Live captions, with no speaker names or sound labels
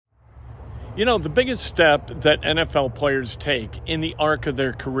You know, the biggest step that NFL players take in the arc of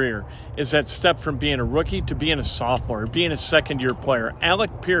their career is that step from being a rookie to being a sophomore, being a second-year player.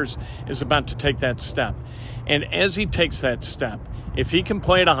 Alec Pierce is about to take that step. And as he takes that step, if he can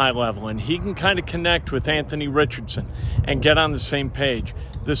play at a high level and he can kind of connect with Anthony Richardson and get on the same page,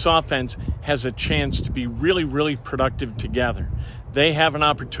 this offense has a chance to be really, really productive together. They have an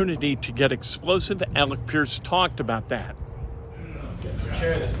opportunity to get explosive. Alec Pierce talked about that.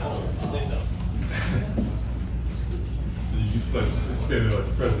 Chair this time. Stand up. You like standing like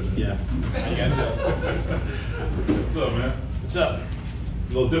the president. Yeah. How you guys doing? What's up, man? What's up?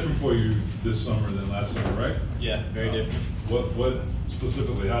 A little different for you this summer than last summer, right? Yeah, very different. What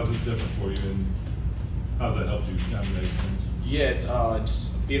specifically? How's it different for you, and how's that helped you navigate things? Yeah, it's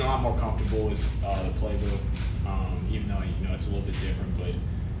just being a lot more comfortable with the playbook. Even though it's a little bit different, but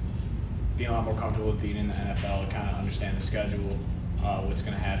being a lot more comfortable with being in the NFL and kind of understand the schedule, what's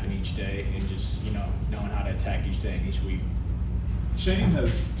going to happen each day, and just knowing how to attack each day and each week. Shane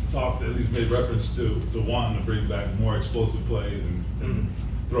has talked, at least made reference to wanting to bring back more explosive plays and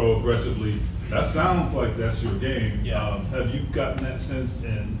throw aggressively. That sounds like that's your game. Yeah. Have you gotten that sense,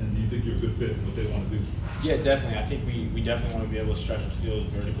 and do you think you're a good fit in what they want to do? Yeah, definitely. I think we definitely want to be able to stretch the field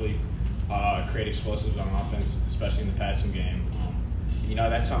vertically, create explosives on offense, especially in the passing game.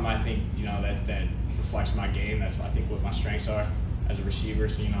 That's something I think that reflects my game. That's I think what my strengths are as a receiver.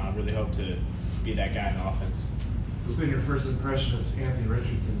 So I really hope to be that guy in the offense. What's been your first impression of Anthony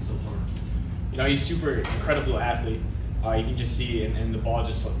Richardson so far? He's super incredible athlete. You can just see, and the ball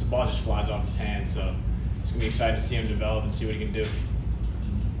just flies off his hands. So it's gonna be exciting to see him develop and see what he can do.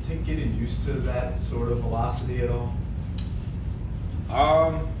 Take getting used to that sort of velocity at all?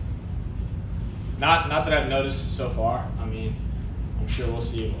 Not that I've noticed so far. I mean, I'm sure we'll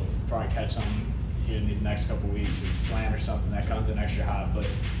see. We'll probably catch something here in these next couple of weeks, a slant or something that comes in extra hot. But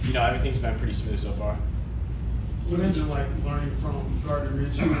everything's been pretty smooth so far. What is it like learning from Gardner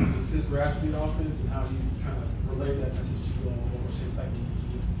Minshew, his rapid offense, and how he's kind of relayed that message to you over since like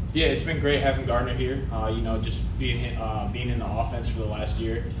Yeah, it's been great having Gardner here. Just being in the offense for the last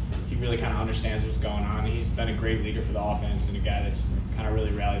year, he really kind of understands what's going on. He's been a great leader for the offense and a guy that's kind of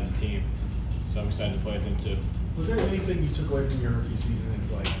really rallied the team. So I'm excited to play with him too. Was there anything you took away from your rookie season?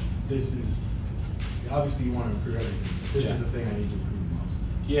 It's like, this is obviously you want to improve everything. This is the thing I need to improve the most.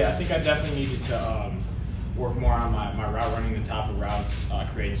 Yeah, I think I definitely needed to work more on my route running, the top of routes,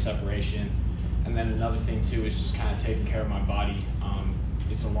 creating separation, and then another thing too is just kind of taking care of my body.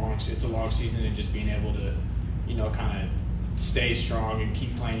 It's a long season, and just being able to, kind of stay strong and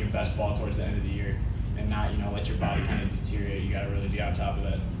keep playing your best ball towards the end of the year, and not, let your body kind of deteriorate. You got to really be on top of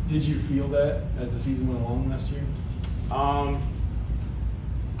that. Did you feel that as the season went along last year? I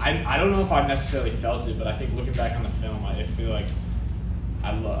don't know if I necessarily felt it, but I think looking back on the film, I feel like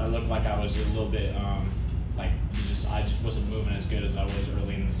I looked like I was a little bit I just wasn't moving as good as I was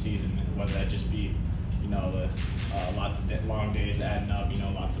early in the season, whether that just be the lots of long days adding up,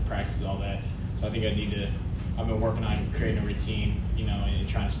 lots of practices, all that. So I think I've been working on creating a routine, and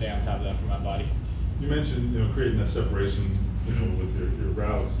trying to stay on top of that for my body. You mentioned creating that separation with your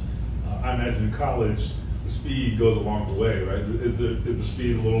routes. I imagine in college the speed goes along the way, right? Is the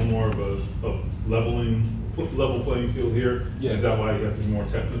speed a little more of a level playing field here? Yeah. Is that why you have to be more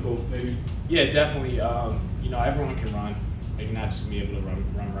technical, maybe? Yeah, definitely. Everyone can run. They're not just gonna be able to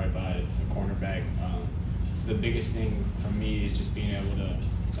run right by the cornerback. So the biggest thing for me is just being able to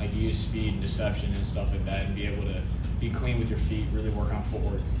use speed and deception and stuff like that, and be able to be clean with your feet, really work on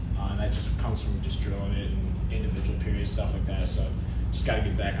footwork. And that just comes from just drilling it and individual periods, stuff like that. So just got to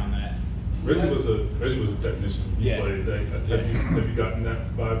get back on that. Reggie was a technician. He played. Have you gotten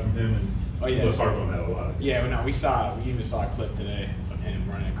that vibe from him? And let's harp on that a lot. Yeah, we even saw a clip today of him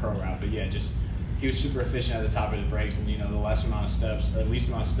running a curl route. But yeah, he was super efficient at the top of his breaks, and the less amount of steps, or at least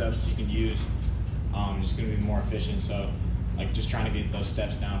amount of steps you can use, is going to be more efficient. So just trying to get those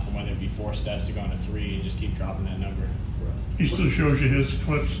steps down from whether it be 4 steps to going to 3, and just keep dropping that number. He still shows you his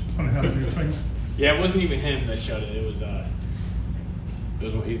clips on how to do things. Yeah, it wasn't even him that showed it. It was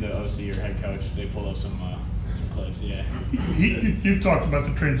either OC or head coach. They pulled up some clips. Yeah. You've talked about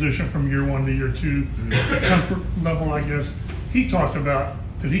the transition from year 1 to year 2, comfort level, I guess. He talked about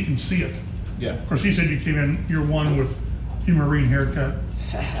that he can see it. Yeah. Of course, he said you came in year 1 with your Marine haircut.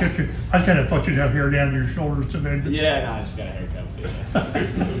 I kind of thought you'd have hair down to your shoulders today. But yeah, no, I just got a haircut.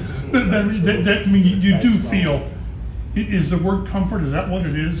 but you do feel. Is the word comfort? Is that what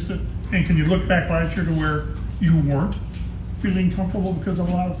it is? And can you look back last year to where you weren't feeling comfortable because of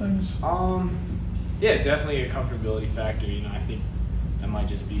a lot of things? Yeah, definitely a comfortability factor. I think that might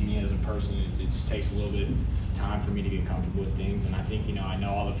just be me as a person. It just takes a little bit time for me to get comfortable with things. And I think, you know, I know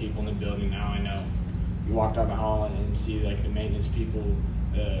all the people in the building now. I know you walk down the hall and see like the maintenance people,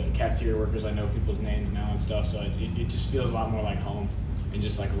 cafeteria workers. I know people's names now and stuff. So it just feels a lot more like home and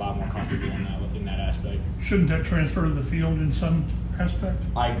just like a lot more comfortable in that aspect. Shouldn't that transfer to the field in some aspect?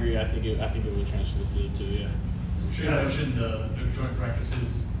 I agree. I think it will transfer to the field too. Yeah. You mentioned the joint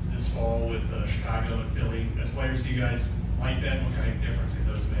practices this fall with Chicago and Philly. As players, do you guys like that? What kind of difference did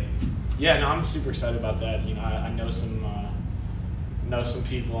those make? Yeah, no, I'm super excited about that. You know, I know some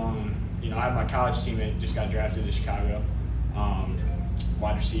people on. You know, I have my college teammate just got drafted to Chicago,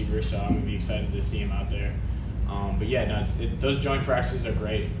 wide receiver. So I'm gonna be excited to see him out there. But yeah, no, those joint practices are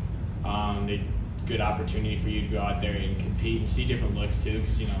great. They're good opportunity for you to go out there and compete and see different looks too.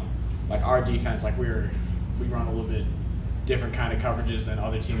 Because you know, like our defense, like we run a little bit different kind of coverages than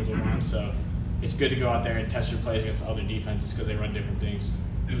other teams will run. So it's good to go out there and test your plays against other defenses because they run different things.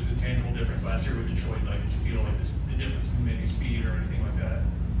 It was a tangible difference last year with Detroit. Like, did you feel like the difference in maybe speed or anything like that?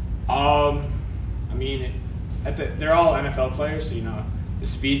 I mean, they're all NFL players, so you know the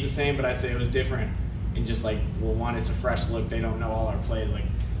speed's the same, but I'd say it was different. And just like, well, one, it's a fresh look. They don't know all our plays. Like,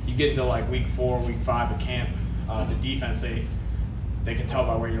 you get into like week 4, week 5 of camp, the defense they can tell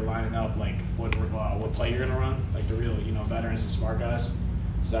by where you're lining up, like what play you're gonna run. Like the real, you know, veterans and smart guys.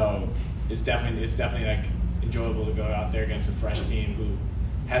 So it's definitely like enjoyable to go out there against a fresh team who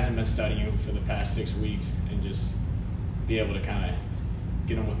hasn't been studying for the past 6 weeks and just be able to kind of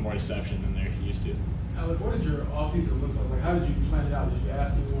get them with more deception than they're used to. Alec, what did your offseason look like? Like, how did you plan it out? Did you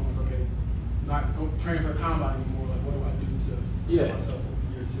ask anyone, like, okay, not go train for a combine anymore? Like, what do I do to get myself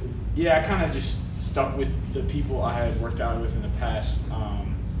a year or two? Yeah, I kind of just stuck with the people I had worked out with in the past,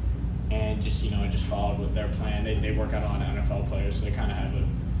 and just, you know, just followed with their plan. They work out on NFL players, so they kind of have a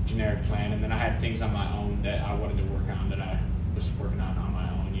generic plan. And then I had things on my own that I wanted to work on that I was working on my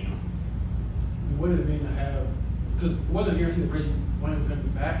own, you know. What did it mean to have? Because it wasn't guaranteed that Reggie Wayne was going to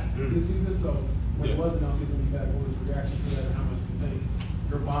be back this season, so when it was announced he was going to be back, what was your reaction to that, and how much do you think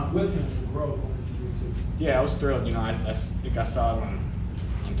your bond with him will grow going into year 2? Yeah, I was thrilled. You know, I think I saw it on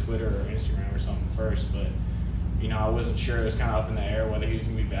Twitter or Instagram or something first, but you know, I wasn't sure. It was kind of up in the air whether he was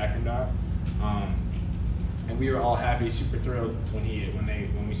going to be back or not. And we were all happy, super thrilled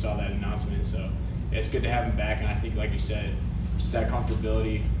when we saw that announcement. So it's good to have him back, and I think, like you said, just that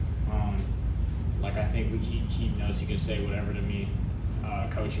comfortability. Like, I think he knows he can say whatever to me,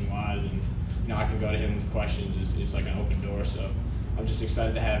 coaching wise, and you know, I can go to him with questions. It's like an open door. So I'm just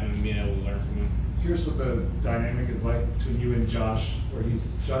excited to have him and being able to learn from him. Here's what the dynamic is like between you and Josh, where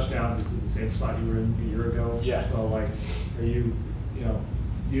Josh Downs is in the same spot you were in a year ago. Yeah. So like, are you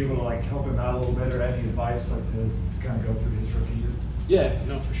able to like help him out a little bit, or any advice like to kind of go through his rookie year? Yeah,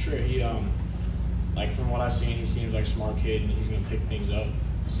 no, for sure. He like from what I've seen, he seems like a smart kid and he's gonna pick things up.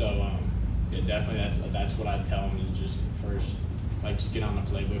 So yeah, definitely that's what I'd tell him is just first, like, just get on the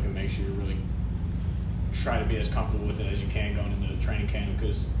playbook and make sure you really try to be as comfortable with it as you can going into training camp,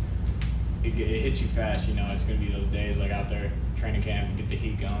 because it hits you fast. You know, it's going to be those days like out there training camp and get the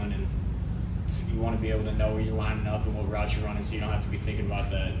heat going, and you want to be able to know where you're lining up and what route you're running, so you don't have to be thinking about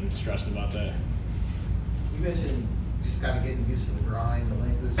that and stressing about that. You mentioned just kind of getting used to the grind, the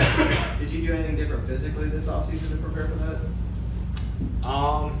length of the season. Did you do anything different physically this offseason to prepare for that?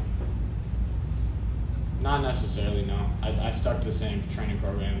 Not necessarily, no. I stuck to the same training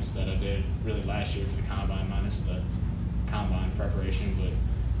programs that I did really last year for the combine, minus the combine preparation, but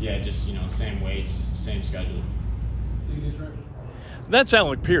yeah, just, you know, same weights, same schedule. So you did train? That's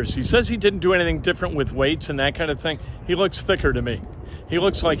Alec Pierce. He says he didn't do anything different with weights and that kind of thing. He looks thicker to me. He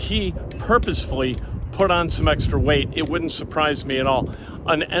looks like he purposefully put on some extra weight. It wouldn't surprise me at all.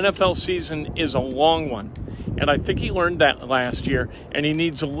 An NFL season is a long one, and I think he learned that last year, and he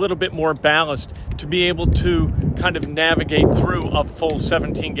needs a little bit more ballast to be able to kind of navigate through a full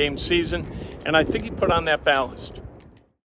 17-game season, and I think he put on that ballast.